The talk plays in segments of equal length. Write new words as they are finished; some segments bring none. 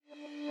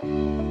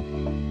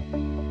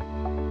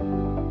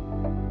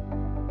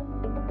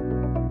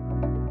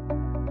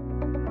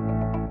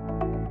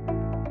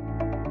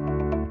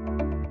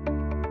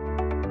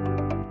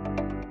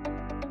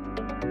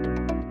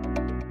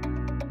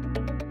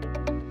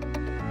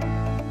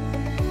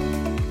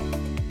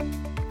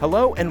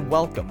Hello and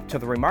welcome to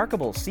the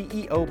Remarkable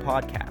CEO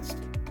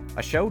Podcast,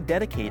 a show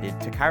dedicated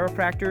to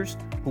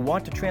chiropractors who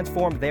want to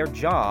transform their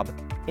job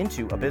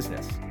into a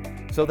business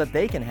so that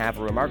they can have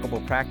a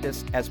remarkable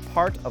practice as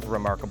part of a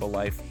remarkable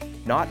life,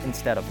 not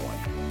instead of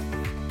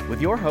one.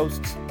 With your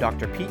hosts,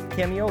 Dr. Pete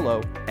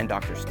Camiolo and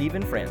Dr.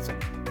 Stephen Franson.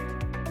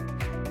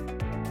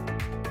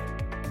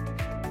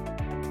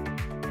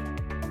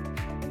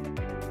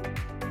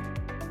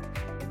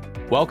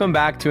 Welcome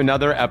back to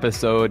another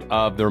episode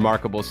of the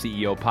Remarkable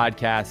CEO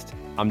Podcast.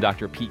 I'm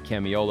Dr. Pete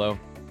Camiolo.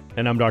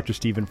 And I'm Dr.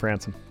 Stephen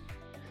Franson.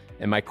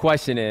 And my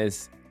question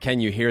is, can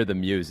you hear the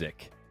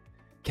music?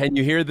 Can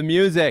you hear the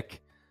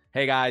music?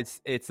 Hey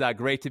guys, it's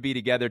great to be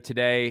together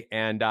today.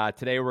 And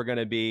today we're going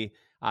to be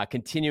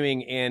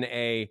continuing in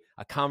a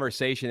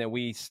conversation that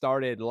we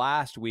started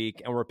last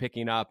week, and we're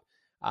picking up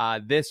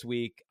this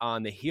week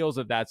on the heels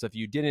of that. So if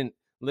you didn't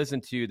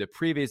listen to the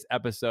previous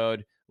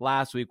episode,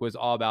 last week was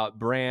all about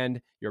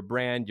your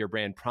brand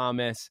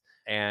promise,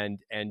 and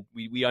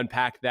we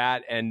unpacked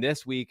that. And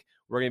this week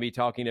we're going to be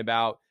talking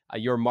about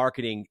your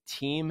marketing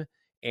team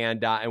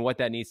and what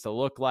that needs to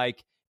look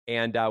like.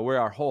 And we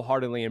are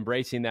wholeheartedly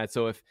embracing that.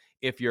 So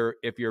if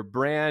your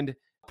brand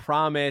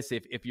promise,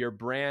 if your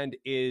brand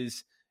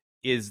is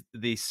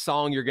the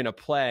song you're going to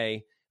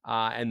play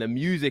and the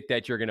music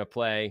that you're going to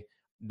play,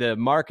 the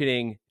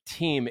marketing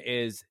team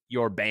is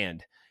your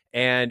band.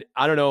 And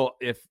I don't know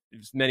if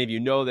many of you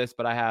know this,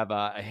 but I have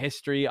a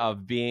history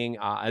of being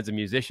as a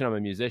musician. I'm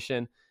a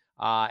musician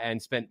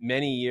and spent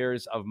many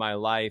years of my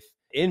life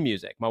in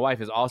music. My wife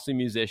is also a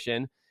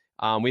musician.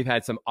 We've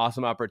had some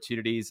awesome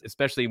opportunities,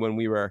 especially when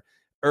we were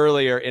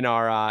earlier in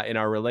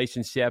our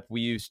relationship.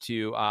 We used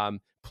to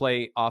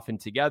play often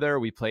together.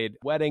 We played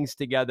weddings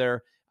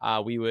together.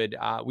 We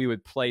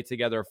would play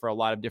together for a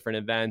lot of different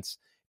events.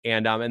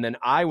 And then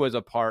I was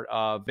a part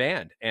of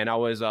band, and I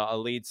was a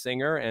lead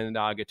singer and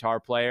a guitar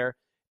player,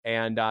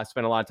 and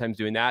spent a lot of time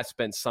doing that.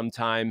 Spent some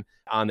time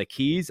on the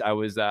keys. I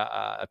was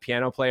a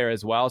piano player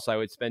as well, so I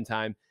would spend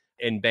time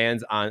in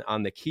bands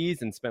on the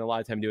keys and spend a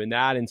lot of time doing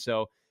that. And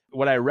so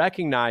what I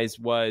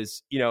recognized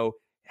was,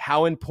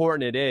 how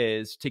important it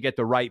is to get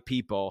the right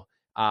people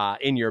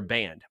in your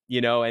band,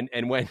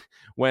 and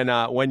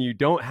when you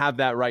don't have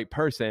that right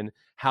person,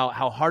 how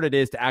hard it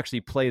is to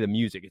actually play the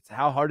music. It's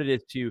how hard it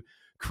is to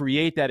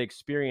create that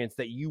experience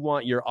that you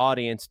want your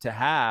audience to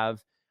have,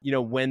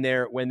 when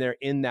they're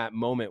in that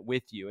moment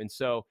with you. And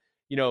so,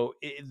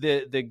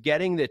 the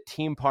getting the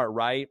team part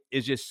right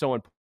is just so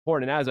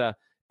important. And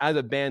as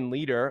a band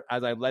leader,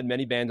 as I've led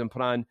many bands and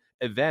put on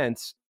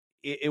events,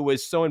 it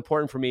was so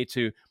important for me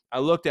I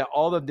looked at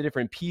all of the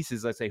different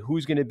pieces. Let's say,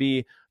 who's going to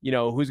be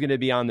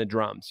on the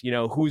drums,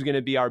 who's going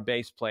to be our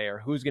bass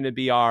player, who's going to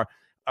be our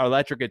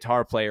electric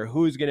guitar player,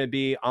 who's going to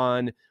be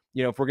on,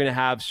 if we're going to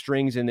have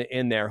strings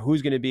in there,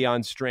 who's going to be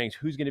on strings,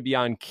 who's going to be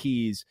on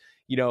keys,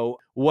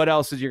 what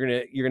else is you're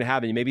going to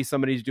have? And maybe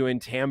somebody's doing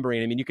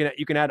tambourine. I mean,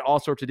 you can add all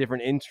sorts of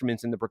different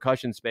instruments in the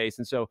percussion space.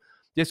 And so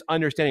just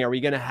understanding, are we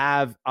going to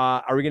have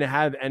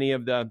any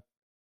of the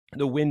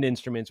wind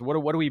instruments? What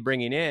are we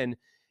bringing in?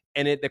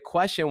 And the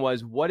question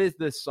was, what is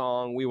the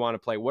song we want to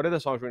play? What are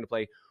the songs we're going to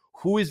play?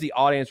 Who is the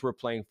audience we're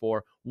playing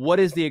for? What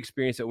is the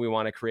experience that we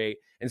want to create?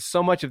 And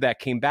so much of that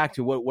came back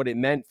to what it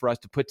meant for us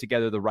to put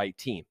together the right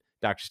team,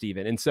 Dr.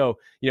 Stephen. And so,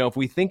 if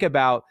we think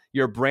about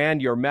your brand,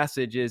 your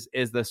message is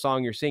the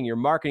song you're singing, your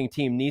marketing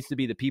team needs to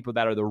be the people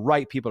that are the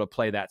right people to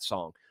play that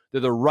song. They're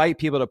the right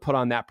people to put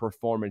on that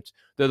performance.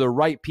 They're the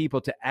right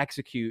people to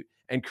execute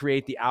and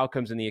create the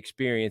outcomes and the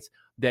experience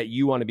that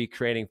you want to be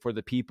creating for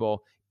the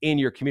people in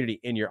your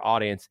community, in your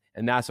audience.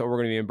 And that's what we're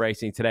going to be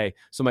embracing today.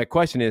 So my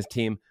question is,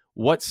 team,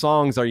 what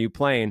songs are you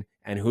playing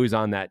and who's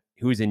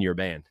in your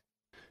band?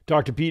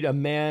 Dr. Pete, a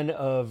man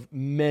of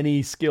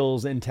many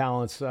skills and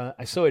talents.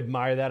 I so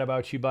admire that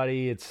about you,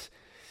 buddy. It's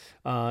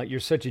you're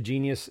such a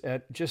genius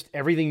at just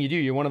everything you do.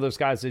 You're one of those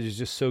guys that is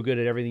just so good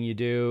at everything you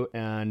do.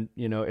 And,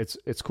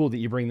 it's cool that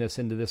you bring this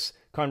into this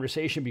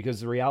conversation,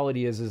 because the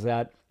reality is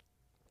that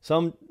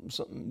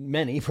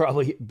many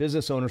probably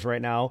business owners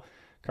right now,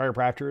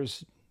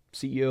 chiropractors,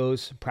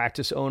 CEOs,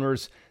 practice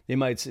owners, they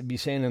might be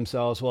saying to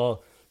themselves,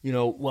 well,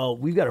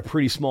 we've got a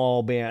pretty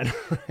small band,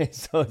 right?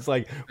 So it's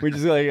like,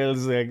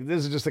 this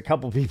is just a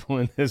couple people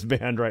in this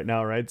band right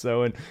now, right?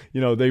 So, and,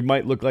 they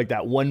might look like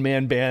that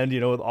one-man band,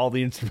 with all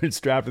the instruments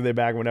strapped to their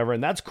back, whatever,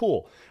 and that's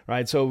cool,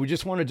 right? So we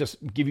just want to just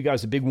give you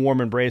guys a big warm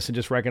embrace and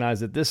just recognize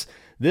that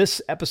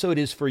this episode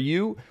is for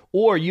you,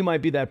 or you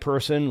might be that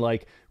person.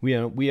 Like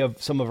we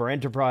have some of our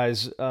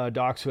enterprise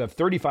docs who have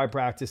 35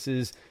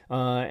 practices,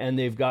 and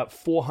they've got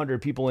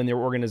 400 people in their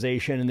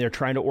organization, and they're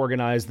trying to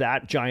organize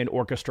that giant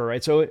orchestra,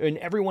 right? So, and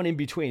everyone in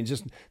between,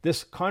 just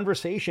this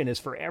conversation is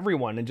for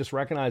everyone, and just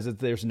recognize that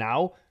there's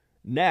now,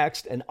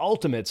 next, and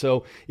ultimate.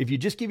 So if you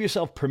just give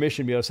yourself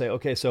permission to be able to say,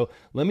 okay, so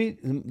let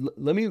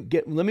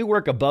me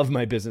work above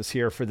my business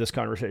here for this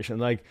conversation.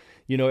 Like,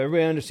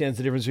 everybody understands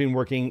the difference between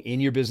working in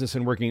your business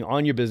and working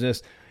on your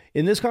business.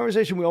 in this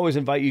conversation, we always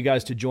invite you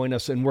guys to join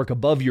us and work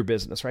above your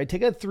business, right?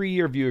 Take a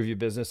 3-year view of your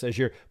business as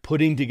you're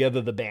putting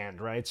together the band,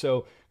 right?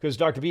 So, because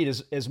Dr.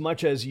 Pete, as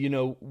much as,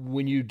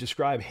 when you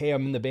describe, hey,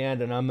 I'm in the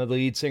band and I'm the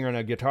lead singer and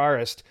a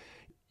guitarist,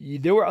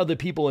 there were other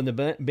people in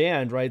the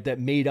band, right, that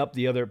made up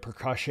the other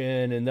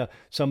percussion, and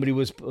somebody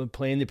was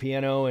playing the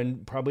piano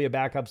and probably a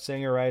backup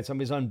singer, right?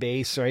 Somebody's on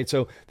bass, right?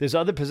 So there's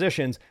other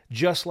positions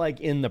just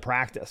like in the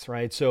practice,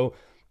 right? So,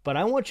 but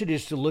I want you to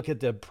just to look at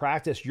the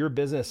practice, your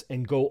business,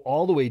 and go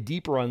all the way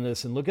deeper on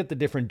this and look at the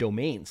different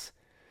domains,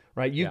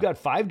 right? You've got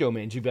 5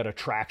 domains. You've got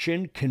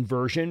attraction,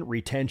 conversion,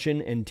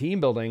 retention, and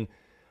team building.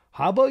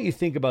 How about you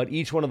think about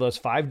each one of those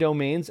 5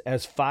 domains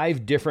as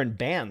 5 different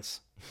bands?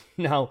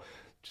 Now,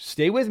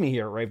 stay with me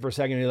here, right, for a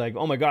second. You're like,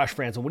 oh my gosh,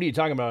 Franson, what are you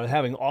talking about?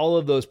 Having all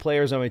of those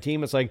players on my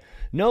team? It's like,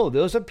 no,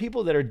 those are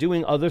people that are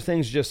doing other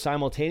things just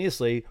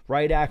simultaneously,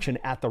 right action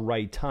at the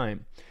right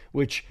time,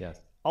 which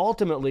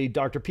ultimately,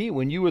 Dr. Pete,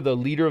 when you were the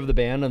leader of the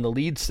band and the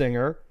lead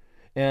singer,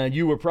 and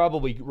you were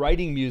probably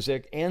writing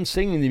music and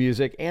singing the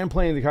music and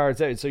playing the cards,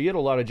 so you had a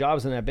lot of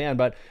jobs in that band,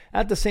 but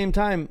at the same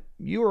time,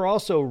 you were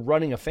also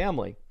running a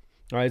family.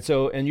 All right.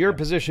 So, and your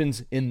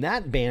positions in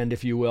that band,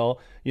 if you will,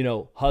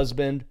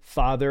 husband,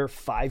 father,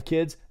 5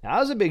 kids, that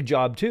was a big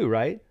job too,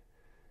 right?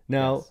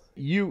 Now,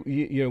 you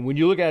when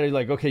you look at it,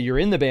 like, okay, you're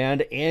in the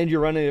band and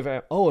you're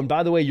running. Oh, and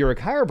by the way, you're a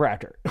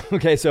chiropractor.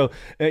 Okay, so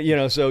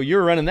so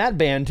you're running that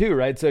band too,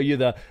 right? So you're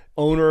the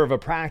owner of a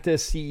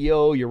practice,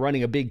 CEO. You're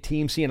running a big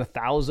team, seeing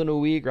 1,000 a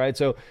week, right?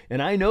 So,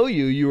 and I know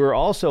you were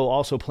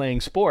also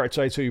playing sports,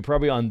 right? So you're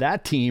probably on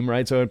that team,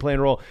 right? So playing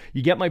a role.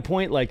 You get my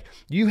point? Like,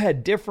 you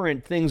had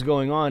different things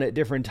going on at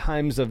different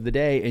times of the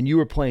day, and you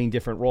were playing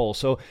different roles.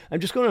 So I'm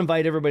just going to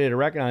invite everybody to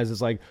recognize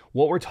is like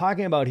what we're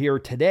talking about here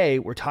today.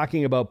 We're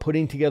talking about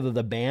putting together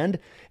the band,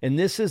 and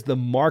this is the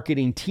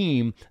marketing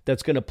team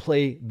that's going to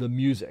play the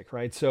music,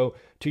 right? So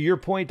to your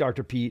point,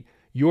 Dr. Pete,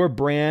 your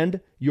brand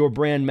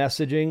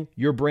messaging,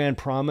 your brand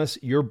promise,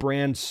 your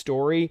brand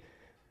story,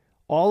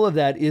 all of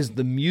that is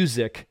the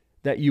music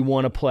that you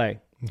want to play,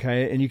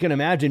 okay? And you can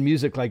imagine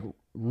music like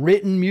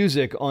written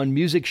music on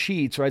music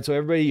sheets, right? So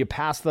everybody, you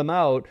pass them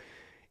out.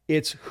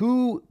 It's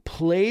who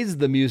plays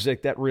the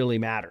music that really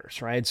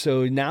matters, right?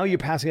 So now you're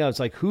passing out. It's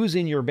like, who's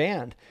in your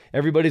band?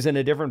 Everybody's in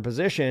a different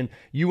position.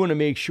 You want to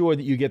make sure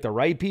that you get the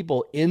right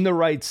people in the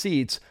right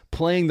seats,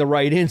 playing the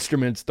right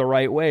instruments the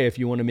right way if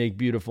you want to make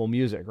beautiful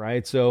music,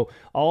 right? So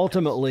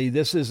ultimately,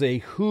 this is a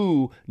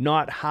who,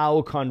 not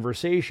how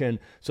conversation.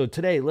 So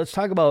today, let's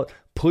talk about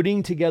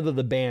putting together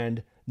the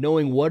band,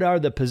 knowing what are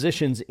the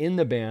positions in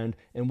the band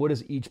and what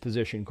does each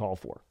position call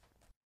for.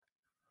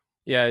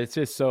 Yeah,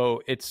 it's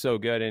so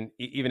good. And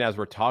even as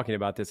we're talking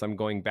about this, I'm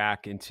going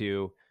back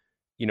into,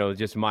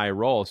 just my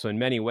role. So in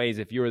many ways,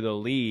 if you're the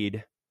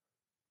lead,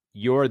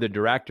 you're the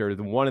director.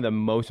 One of the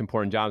most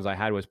important jobs I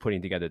had was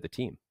putting together the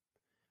team,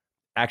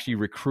 actually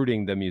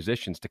recruiting the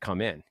musicians to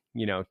come in,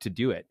 to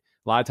do it.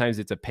 A lot of times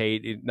it's a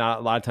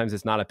lot of times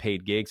it's not a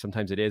paid gig.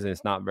 Sometimes it is, and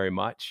it's not very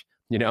much,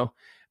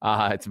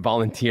 it's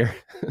volunteer.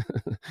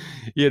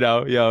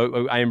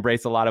 I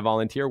embrace a lot of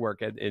volunteer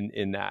work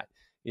in that.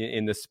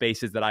 In the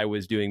spaces that I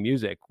was doing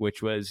music,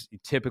 which was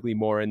typically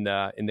more in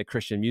the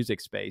Christian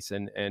music space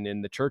and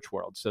in the church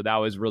world. So that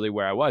was really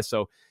where I was.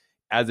 So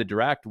as a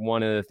direct,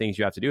 one of the things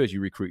you have to do is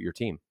you recruit your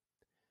team.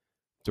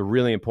 It's a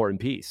really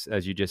important piece,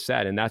 as you just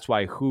said. And that's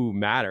why who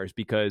matters,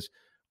 because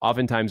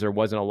oftentimes there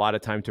wasn't a lot of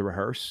time to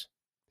rehearse.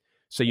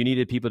 So you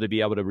needed people to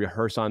be able to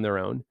rehearse on their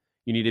own.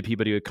 You needed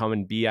people to come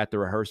and be at the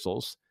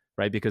rehearsals,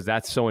 right? Because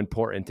that's so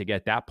important to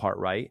get that part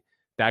right.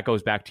 That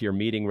goes back to your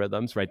meeting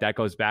rhythms, right? That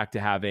goes back to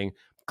having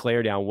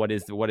clarity on what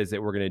is it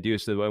we're going to do.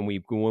 So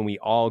when we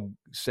all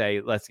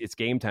say, it's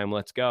game time,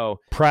 let's go.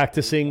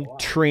 Practicing,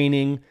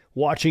 training,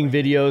 watching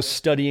videos,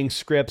 studying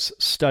scripts,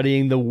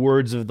 studying the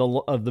words of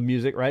the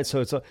music, right?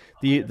 So it's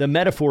the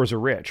metaphors are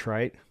rich,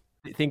 right?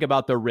 Think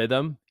about the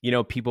rhythm,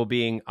 people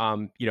being, a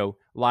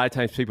lot of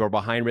times people are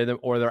behind rhythm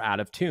or they're out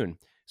of tune.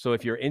 So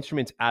if your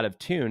instrument's out of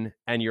tune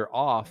and you're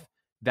off,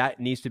 that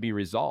needs to be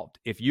resolved.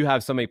 If you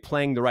have somebody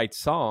playing the right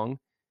song,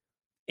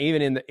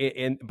 even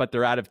but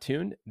they're out of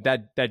tune,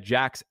 that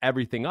jacks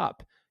everything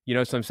up.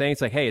 So I'm saying,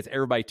 it's like, hey, it's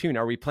everybody tuned.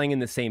 Are we playing in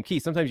the same key?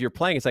 Sometimes you're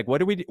playing, it's like,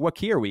 what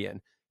key are we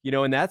in?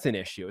 And that's an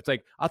issue. It's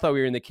like, I thought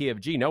we were in the key of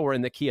G. No, we're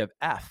in the key of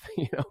F.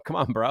 Come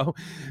on, bro,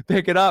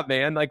 pick it up,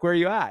 man. Like, where are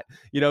you at?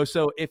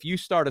 So if you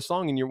start a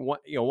song and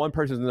you're one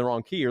person's in the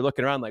wrong key, you're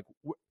looking around like,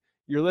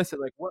 you're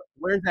listening, like,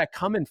 where's that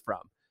coming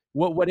from?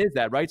 What is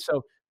that, right?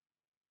 So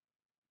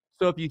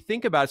if you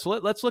think about it, so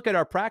let's look at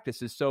our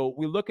practices. So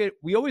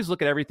we always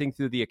look at everything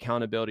through the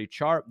accountability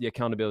chart, the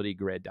accountability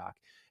grid, Doc.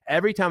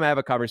 Every time I have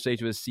a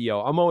conversation with a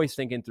CEO, I'm always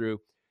thinking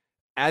through,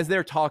 as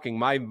they're talking,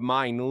 my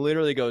mind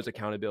literally goes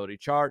accountability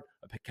chart,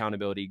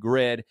 accountability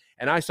grid,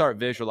 and I start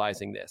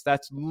visualizing this.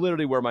 That's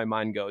literally where my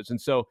mind goes.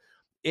 And so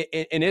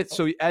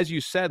so as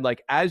you said,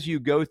 like, as you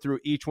go through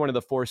each one of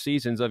the 4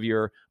 seasons of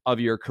your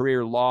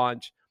career,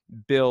 launch,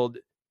 build,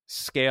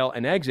 scale,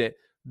 and exit,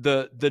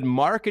 the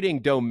marketing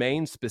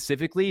domain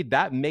specifically,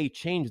 that may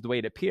change the way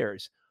it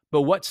appears.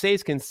 But what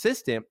stays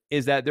consistent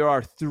is that there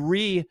are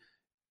 3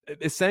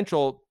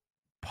 essential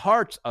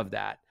parts of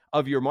that,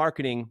 of your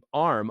marketing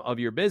arm of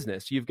your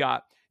business. You've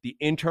got the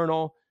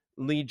internal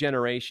lead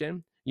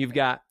generation, you've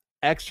got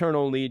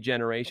external lead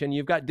generation,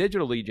 you've got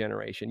digital lead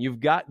generation. You've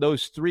got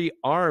those three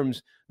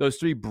arms, those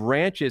three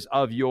branches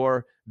of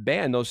your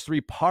band, those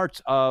three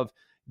parts of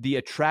the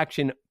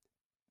attraction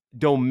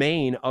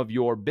domain of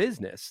your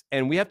business.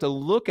 And we have to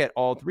look at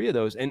all three of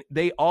those, and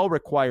they all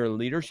require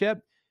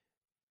leadership,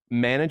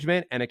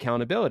 management, and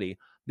accountability.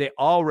 They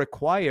all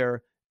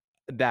require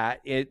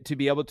that to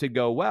be able to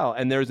go well.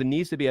 And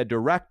needs to be a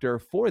director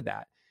for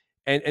that.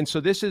 And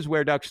so this is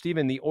where, Dr.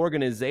 Stephen, the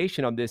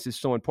organization of this is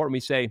so important. We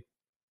say,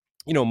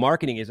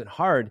 marketing isn't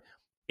hard.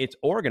 It's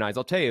organized.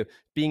 I'll tell you,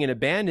 being in a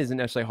band isn't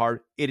necessarily hard.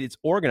 It is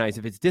organized.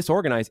 If it's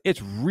disorganized,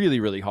 it's really,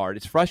 really hard.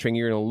 It's frustrating.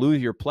 You're going to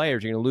lose your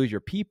players. You're going to lose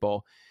your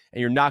people, and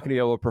you're not going to be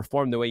able to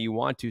perform the way you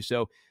want to.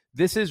 So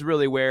this is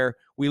really where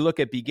we look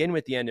at begin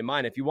with the end in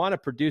mind. If you want to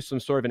produce some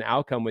sort of an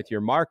outcome with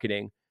your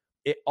marketing,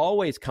 it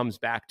always comes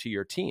back to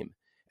your team.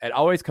 It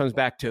always comes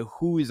back to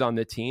who is on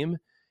the team.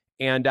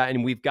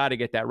 And we've got to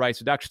get that right.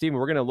 So Dr. Stephen,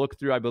 we're going to look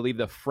through, I believe,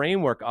 the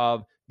framework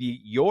of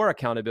your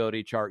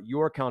accountability chart,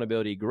 your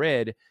accountability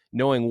grid,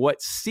 knowing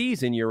what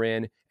season you're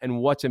in and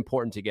what's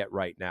important to get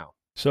right now.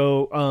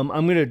 So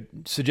I'm going to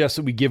suggest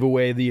that we give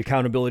away the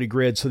accountability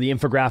grid, so the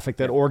infographic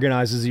that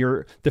organizes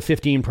the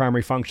 15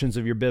 primary functions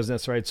of your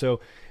business, right?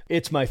 So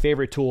it's my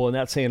favorite tool, and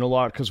that's saying a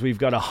lot because we've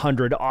got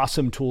 100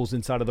 awesome tools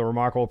inside of the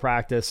Remarkable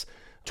Practice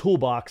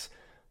toolbox.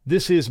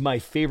 This is my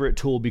favorite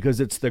tool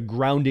because it's the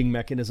grounding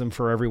mechanism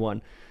for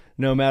everyone.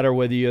 No matter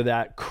whether you're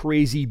that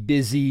crazy,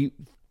 busy,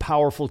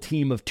 powerful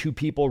team of 2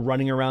 people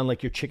running around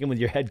like your chicken with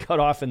your head cut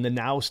off in the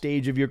now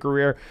stage of your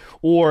career,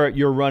 or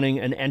you're running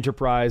an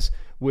enterprise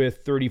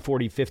with 30,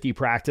 40, 50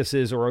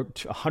 practices, or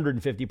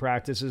 150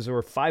 practices,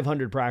 or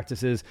 500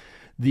 practices,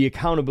 the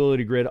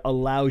accountability grid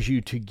allows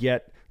you to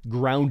get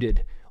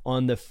grounded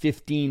on the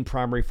 15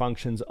 primary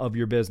functions of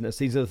your business.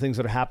 These are the things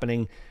that are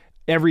happening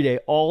every day,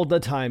 all the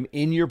time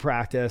in your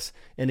practice,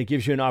 and it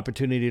gives you an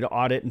opportunity to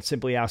audit and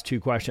simply ask 2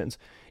 questions.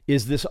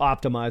 Is this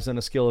optimized on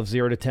a scale of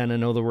 0 to 10?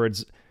 In other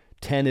words,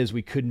 10 is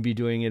we couldn't be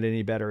doing it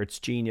any better. It's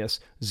genius.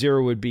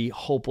 0 would be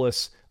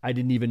hopeless. I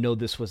didn't even know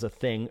this was a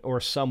thing,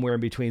 or somewhere in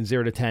between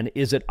 0 to 10.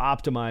 Is it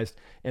optimized?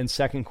 And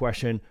second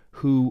question,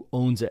 who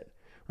owns it,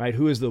 right?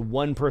 Who is the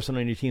one person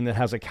on your team that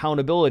has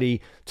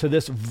accountability to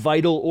this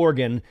vital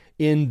organ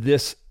in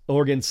this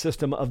organ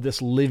system of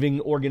this living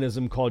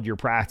organism called your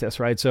practice,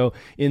 right? So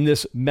in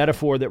this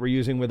metaphor that we're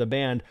using with a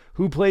band,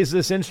 who plays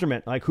this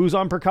instrument? Like, who's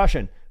on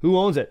percussion? Who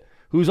owns it?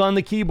 Who's on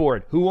the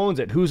keyboard? Who owns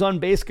it? Who's on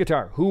bass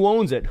guitar? Who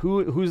owns it?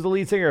 Who's the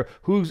lead singer?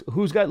 Who's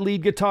got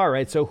lead guitar,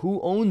 right? So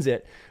who owns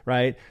it,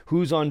 right?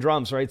 Who's on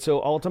drums, right?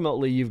 So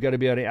ultimately, you've got to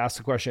be able to ask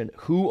the question,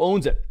 who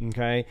owns it,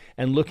 okay?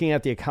 And looking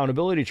at the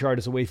accountability chart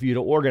is a way for you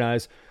to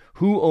organize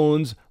who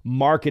owns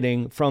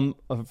marketing from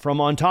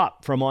on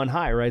top, from on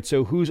high, right?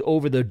 So who's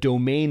over the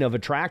domain of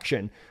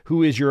attraction?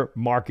 Who is your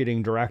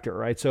marketing director,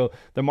 right? So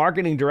the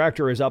marketing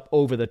director is up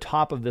over the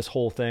top of this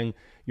whole thing.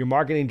 Your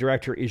marketing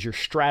director is your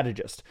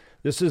strategist.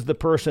 This is the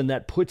person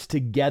that puts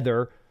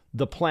together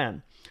the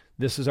plan.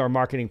 This is our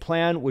marketing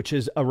plan, which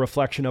is a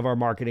reflection of our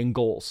marketing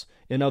goals.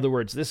 In other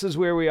words, this is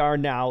where we are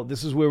now.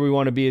 This is where we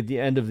want to be at the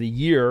end of the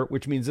year,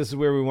 which means this is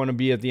where we want to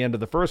be at the end of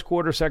the first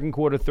quarter, second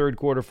quarter, third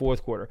quarter,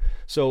 fourth quarter.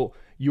 So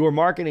your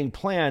marketing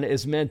plan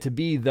is meant to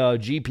be the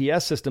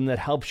GPS system that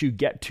helps you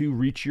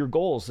reach your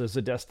goals as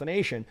a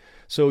destination.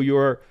 So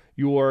your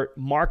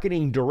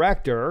marketing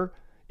director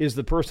is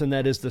the person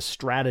that is the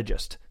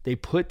strategist. They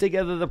put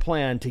together the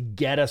plan to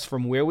get us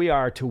from where we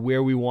are to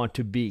where we want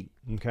to be.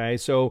 Okay,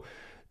 so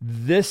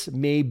this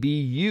may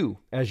be you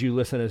as you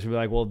listen, as you're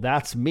like, well,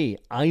 that's me.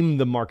 I'm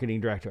the marketing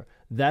director.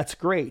 That's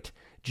great.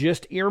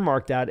 Just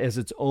earmark that as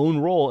its own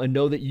role and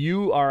know that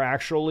you are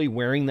actually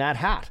wearing that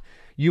hat.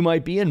 You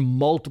might be in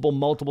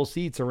multiple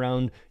seats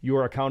around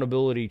your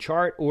accountability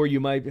chart, or you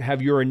might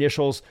have your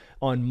initials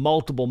on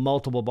multiple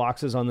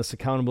boxes on this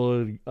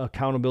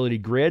accountability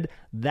grid.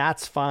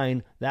 That's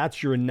fine.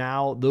 That's your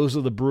now. Those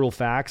are the brutal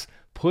facts.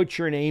 Put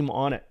your name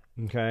on it.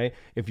 Okay.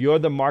 If you're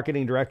the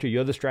marketing director,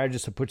 you're the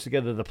strategist who puts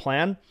together the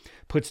plan,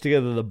 puts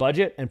together the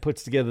budget, and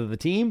puts together the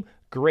team,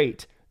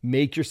 great.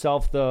 Make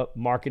yourself the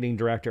marketing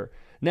director.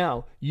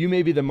 Now, you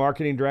may be the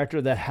marketing director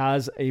that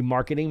has a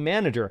marketing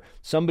manager,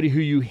 somebody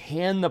who you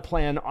hand the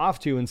plan off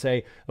to and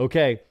say,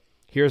 okay,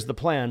 here's the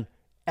plan,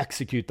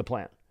 execute the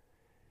plan.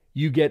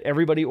 You get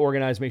everybody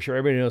organized, make sure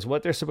everybody knows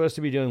what they're supposed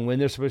to be doing, when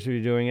they're supposed to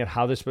be doing it,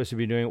 how they're supposed to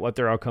be doing it, what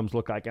their outcomes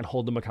look like, and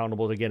hold them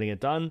accountable to getting it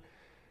done.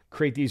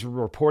 Create these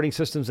reporting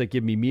systems that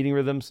give me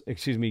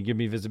give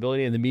me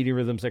visibility, and the meeting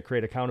rhythms that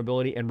create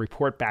accountability, and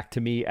report back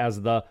to me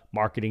as the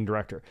marketing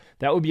director.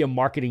 That would be a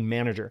marketing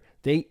manager.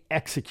 They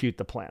execute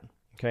the plan.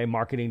 Okay,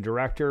 marketing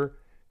director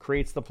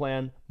creates the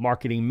plan.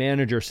 Marketing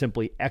manager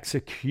simply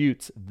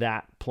executes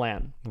that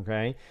plan.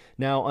 Okay,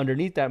 now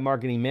underneath that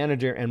marketing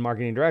manager and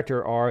marketing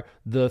director are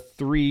the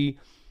 3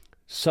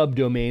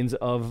 subdomains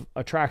of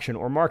attraction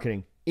or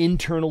marketing.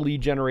 Internal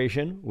lead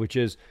generation, which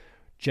is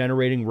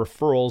generating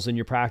referrals in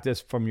your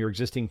practice from your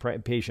existing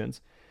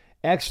patients.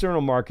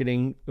 external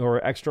marketing or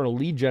external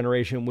lead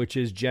generation, which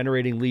is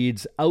generating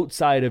leads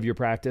outside of your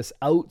practice,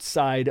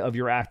 outside of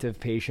your active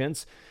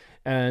patients,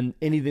 and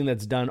anything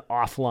that's done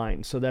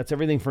offline. So that's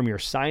everything from your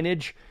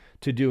signage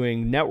to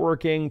doing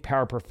networking,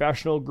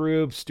 paraprofessional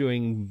groups,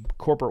 doing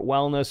corporate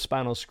wellness,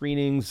 spinal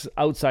screenings,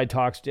 outside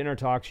talks, dinner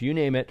talks, you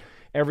name it,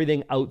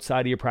 everything outside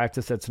of your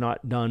practice that's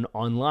not done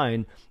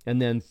online. And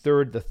then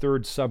the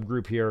third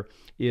subgroup here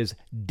is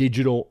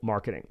digital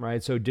marketing,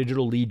 right? So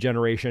digital lead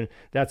generation,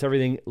 that's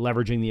everything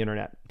leveraging the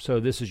internet. So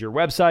this is your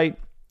website,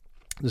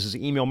 this is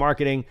email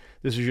marketing,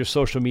 this is your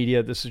social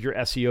media, this is your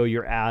SEO,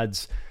 your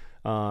ads,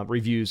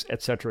 reviews,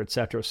 et cetera, et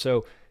cetera.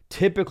 So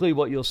typically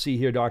what you'll see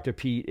here, Dr.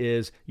 Pete,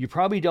 is you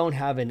probably don't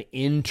have an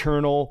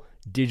internal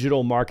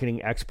digital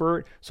marketing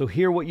expert. So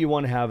here what you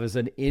want to have is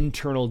an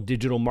internal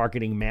digital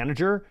marketing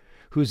manager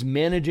who's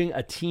managing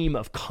a team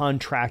of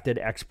contracted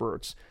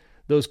experts.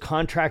 Those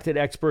contracted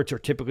experts are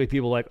typically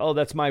people like, oh,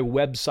 that's my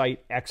website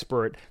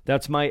expert.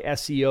 That's my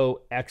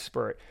SEO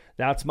expert.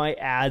 That's my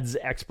ads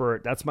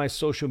expert. That's my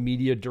social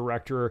media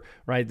director,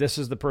 right? This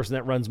is the person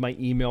that runs my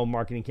email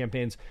marketing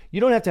campaigns. You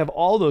don't have to have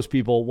all those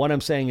people. What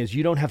I'm saying is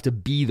you don't have to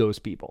be those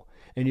people,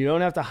 and you don't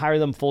have to hire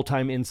them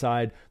full-time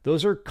inside.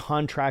 Those are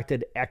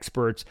contracted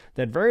experts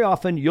that very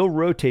often you'll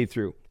rotate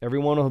through.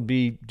 Everyone will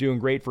be doing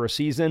great for a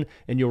season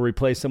and you'll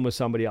replace them with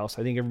somebody else.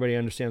 I think everybody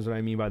understands what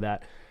I mean by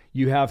that.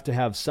 You have to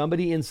have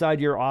somebody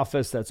inside your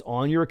office that's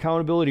on your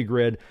accountability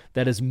grid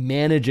that is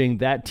managing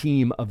that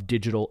team of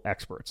digital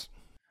experts.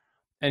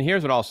 And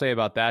here's what I'll say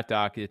about that,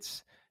 Doc.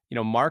 It's,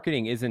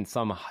 marketing isn't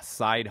some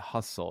side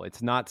hustle.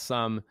 It's not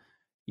some,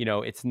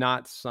 it's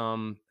not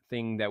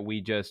something that we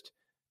just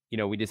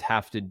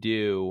have to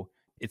do.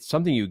 It's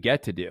something you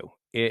get to do.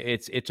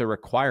 It's a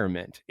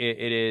requirement.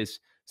 It is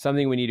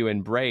something we need to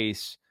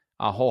embrace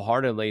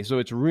wholeheartedly. So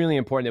it's really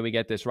important that we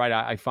get this right.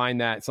 I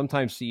find that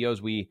sometimes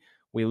CEOs, we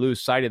lose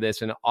sight of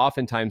this, and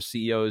oftentimes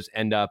CEOs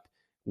end up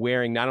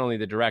wearing not only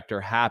the director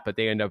hat, but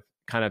they end up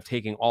kind of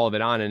taking all of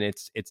it on, and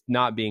it's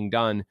not being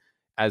done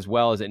as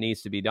well as it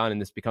needs to be done, and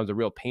this becomes a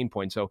real pain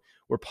point. So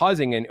we're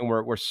pausing and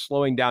we're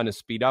slowing down to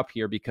speed up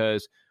here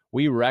because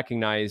we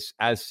recognize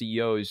as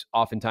CEOs,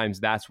 oftentimes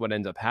that's what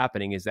ends up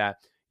happening is that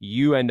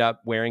you end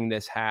up wearing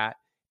this hat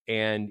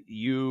and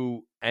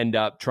you end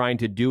up trying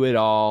to do it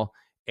all,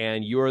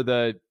 and you're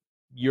the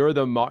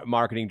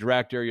marketing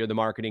director, you're the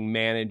marketing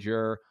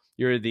manager,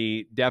 you're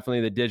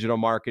definitely the digital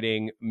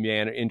marketing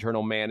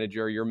internal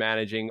manager. You're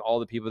managing all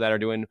the people that are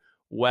doing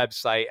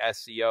website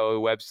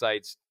SEO,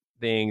 websites,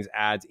 things,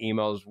 ads,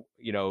 emails,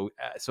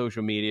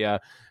 social media,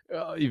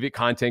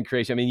 content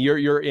creation. I mean,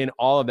 you're in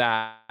all of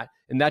that,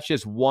 and that's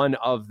just one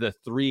of the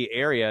three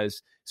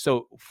areas.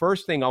 So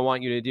first thing I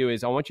want you to do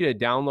is I want you to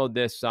download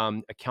this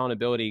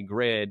accountability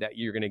grid that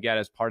you're going to get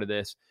as part of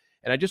this.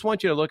 And I just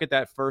want you to look at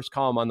that first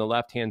column on the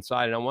left-hand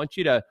side, and I want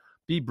you to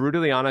be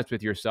brutally honest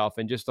with yourself.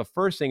 And just the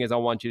first thing is I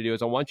want you to do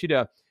is I want you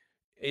to,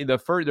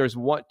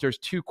 there's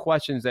two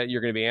questions that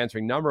you're going to be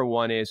answering. Number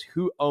one is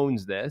who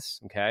owns this?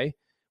 Okay.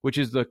 Which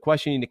is the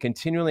question you need to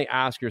continually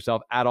ask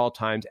yourself at all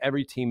times,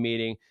 every team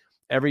meeting,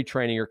 every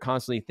training, you're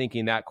constantly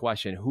thinking that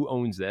question, who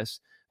owns this?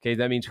 Okay.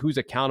 That means who's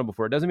accountable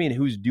for it. It doesn't mean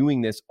who's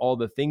doing this, all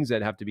the things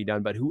that have to be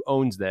done, but who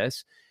owns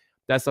this?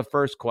 That's the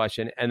first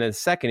question. And then the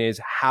second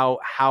is how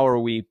are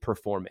we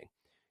performing?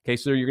 Okay.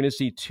 So you're going to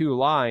see two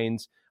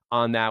lines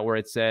on that where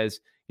it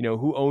says,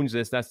 who owns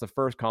this? That's the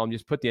first column.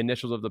 Just put the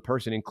initials of the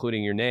person,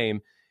 including your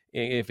name.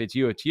 If it's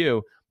you, it's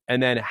you.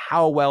 And then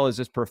how well is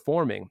this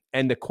performing?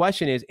 And the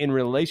question is in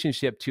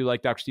relationship to,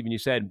 like Dr. Stephen, you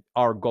said,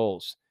 our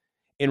goals,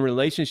 in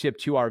relationship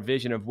to our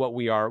vision of what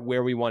we are,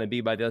 where we want to be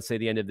by, let's say,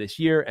 the end of this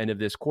year, end of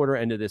this quarter,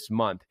 end of this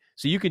month.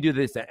 So you can do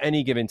this at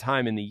any given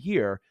time in the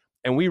year.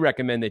 And we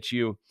recommend that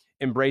you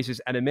embrace this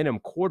at a minimum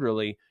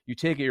quarterly. You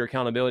take your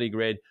accountability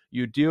grid,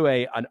 you do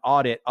an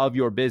audit of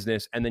your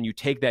business, and then you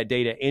take that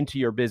data into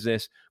your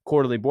business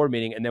quarterly board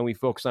meeting. And then we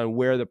focus on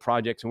where the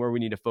projects and where we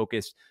need to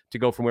focus to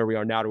go from where we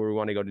are now to where we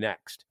want to go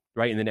next,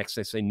 right? In the next,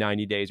 let's say,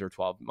 90 days or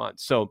 12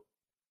 months. So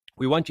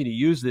we want you to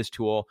use this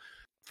tool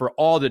for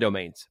all the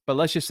domains. But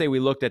let's just say we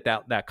looked at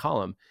that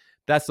column.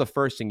 That's the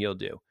first thing you'll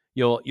do.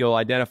 You'll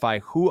identify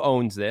who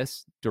owns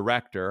this,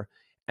 director,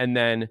 and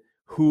then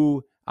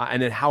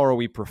how are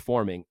we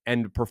performing,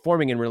 and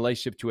performing in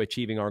relationship to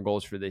achieving our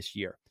goals for this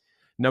year.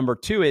 Number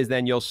two is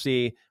then you'll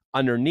see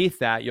underneath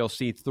that, you'll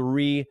see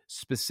three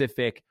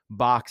specific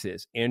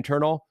boxes: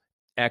 internal,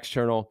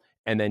 external,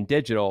 and then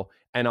digital.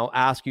 And I'll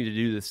ask you to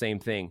do the same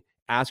thing.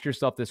 Ask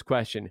yourself this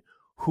question: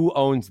 who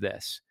owns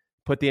this?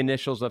 Put the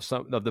initials of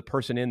the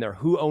person in there.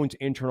 Who owns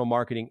internal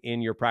marketing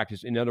in your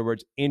practice? In other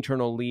words,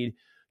 internal lead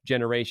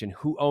generation.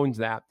 Who owns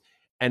that?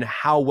 And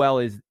how well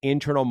is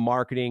internal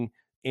marketing,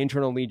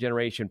 internal lead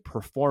generation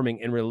performing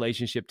in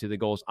relationship to the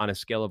goals on a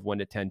scale of 1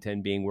 to 10,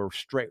 10 being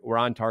we're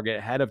on target,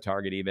 ahead of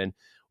target even,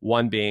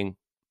 1 being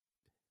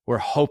we're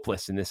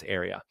hopeless in this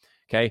area.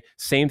 Okay.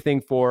 Same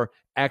thing for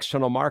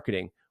external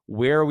marketing.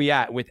 Where are we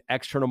at with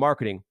external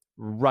marketing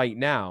right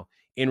now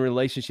in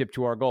relationship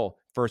to our goal?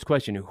 First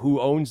question, who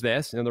owns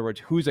this? In other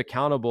words, who's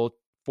accountable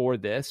for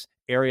this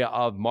area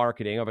of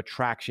marketing, of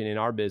attraction in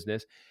our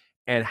business?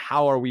 and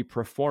how are we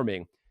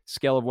performing?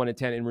 Scale of 1 to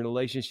 10 in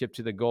relationship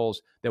to the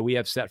goals that we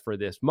have set for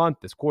this month,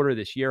 this quarter,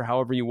 this year,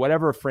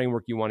 whatever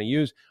framework you want to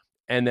use.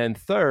 And then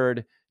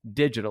third,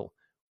 digital.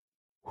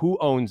 Who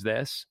owns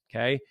this?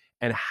 Okay.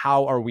 And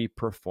how are we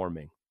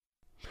performing?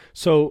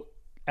 So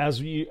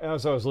as I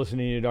was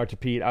listening to you, Dr.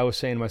 Pete, I was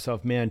saying to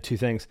myself, man, two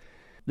things.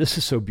 This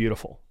is so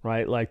beautiful,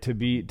 right? Like to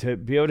be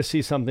able to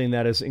see something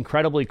that is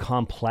incredibly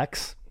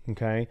complex,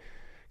 okay,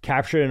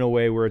 captured in a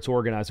way where it's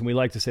organized. And we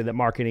like to say that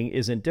marketing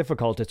isn't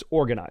difficult, it's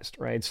organized,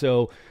 right?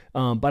 So,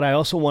 but I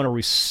also want to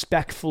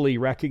respectfully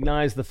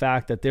recognize the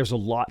fact that there's a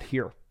lot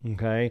here,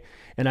 okay?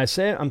 And I'm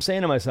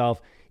saying to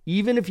myself,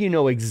 even if you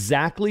know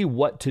exactly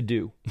what to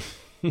do,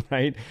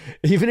 right?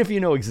 Even if you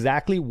know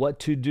exactly what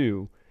to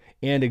do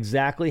and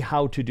exactly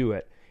how to do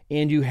it,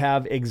 and you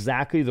have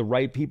exactly the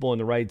right people in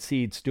the right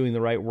seats doing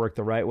the right work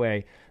the right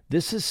way,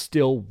 this is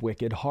still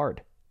wicked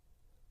hard,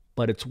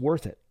 but it's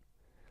worth it.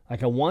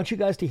 Like, I want you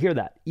guys to hear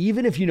that.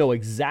 Even if you know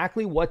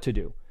exactly what to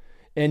do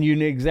and you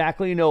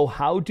exactly know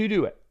how to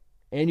do it,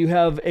 and you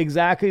have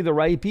exactly the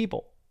right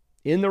people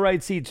in the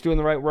right seats doing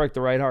the right work the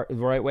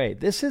right way,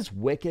 this is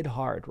wicked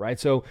hard, right?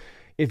 So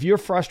if you're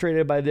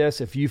frustrated by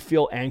this, if you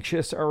feel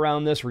anxious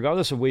around this,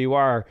 regardless of where you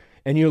are,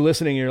 and you're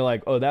listening and you're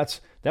like, oh,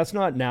 that's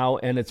not now,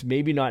 and it's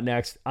maybe not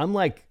next. I'm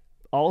like,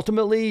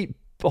 ultimately,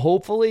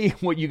 hopefully,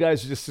 what you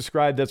guys just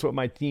described, that's what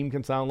my team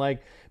can sound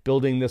like,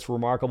 building this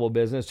remarkable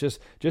business.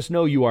 Just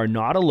know you are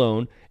not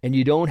alone, and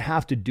you don't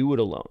have to do it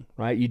alone,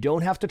 right? You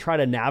don't have to try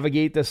to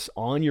navigate this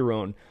on your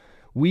own.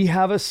 We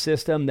have a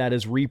system that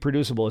is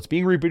reproducible. It's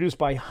being reproduced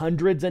by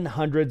hundreds and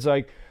hundreds,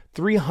 like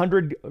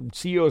 300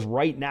 CEOs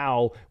right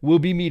now will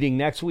be meeting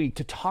next week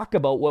to talk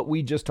about what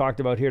we just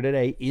talked about here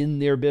today in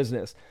their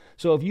business.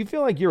 So if you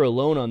feel like you're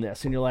alone on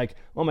this and you're like,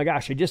 oh my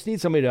gosh, I just need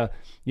somebody to,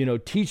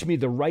 teach me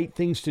the right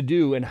things to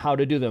do and how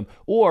to do them.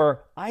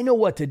 Or I know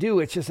what to do.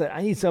 It's just that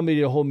I need somebody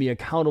to hold me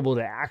accountable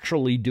to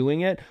actually doing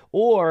it.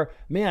 Or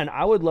man,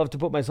 I would love to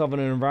put myself in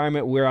an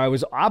environment where I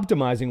was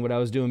optimizing what I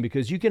was doing,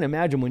 because you can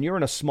imagine when you're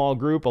in a small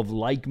group of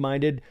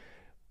like-minded,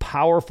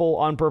 powerful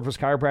on-purpose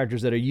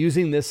chiropractors that are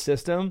using this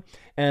system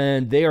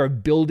and they are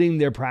building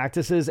their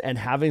practices and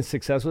having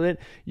success with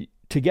it,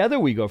 together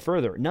we go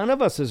further. None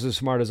of us is as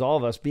smart as all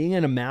of us. Being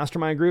in a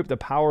mastermind group, the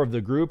power of the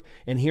group,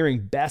 and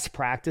hearing best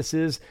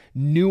practices,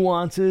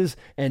 nuances,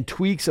 and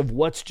tweaks of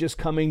what's just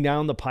coming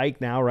down the pike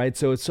now, right?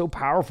 So it's so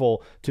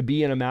powerful to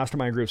be in a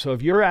mastermind group. So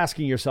if you're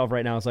asking yourself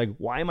right now, it's like,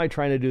 why am I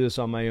trying to do this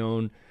on my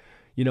own?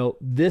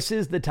 This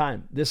is the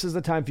time. This is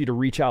the time for you to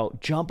reach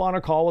out. Jump on a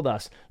call with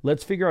us.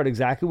 Let's figure out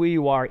exactly where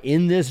you are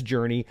in this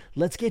journey.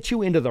 Let's get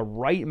you into the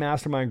right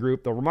mastermind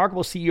group. The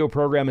Remarkable CEO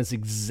program is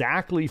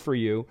exactly for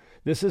you.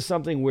 This is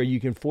something where you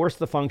can force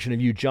the function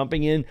of you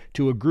jumping in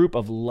to a group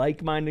of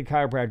like-minded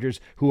chiropractors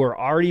who are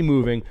already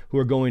moving, who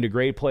are going to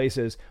great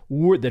places.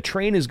 The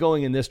train is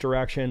going in this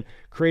direction,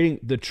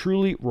 creating the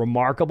truly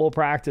remarkable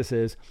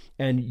practices.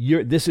 And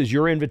this is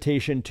your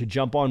invitation to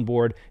jump on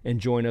board and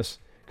join us.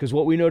 Because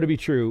what we know to be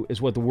true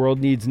is what the world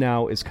needs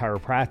now is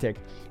chiropractic,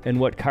 and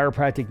what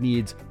chiropractic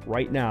needs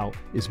right now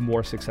is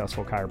more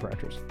successful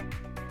chiropractors.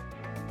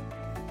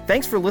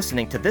 Thanks for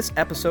listening to this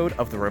episode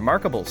of the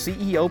Remarkable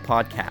CEO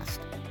Podcast.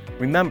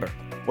 Remember,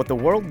 what the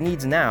world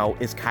needs now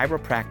is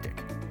chiropractic,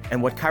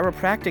 and what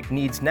chiropractic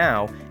needs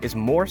now is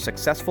more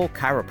successful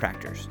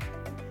chiropractors.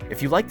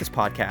 If you like this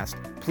podcast,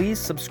 please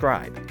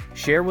subscribe,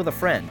 share with a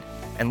friend,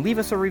 and leave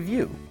us a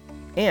review.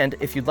 And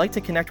if you'd like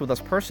to connect with us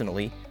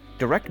personally,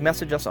 direct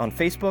message us on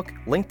Facebook,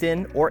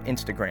 LinkedIn, or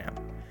Instagram.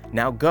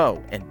 Now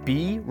go and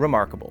be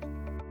remarkable.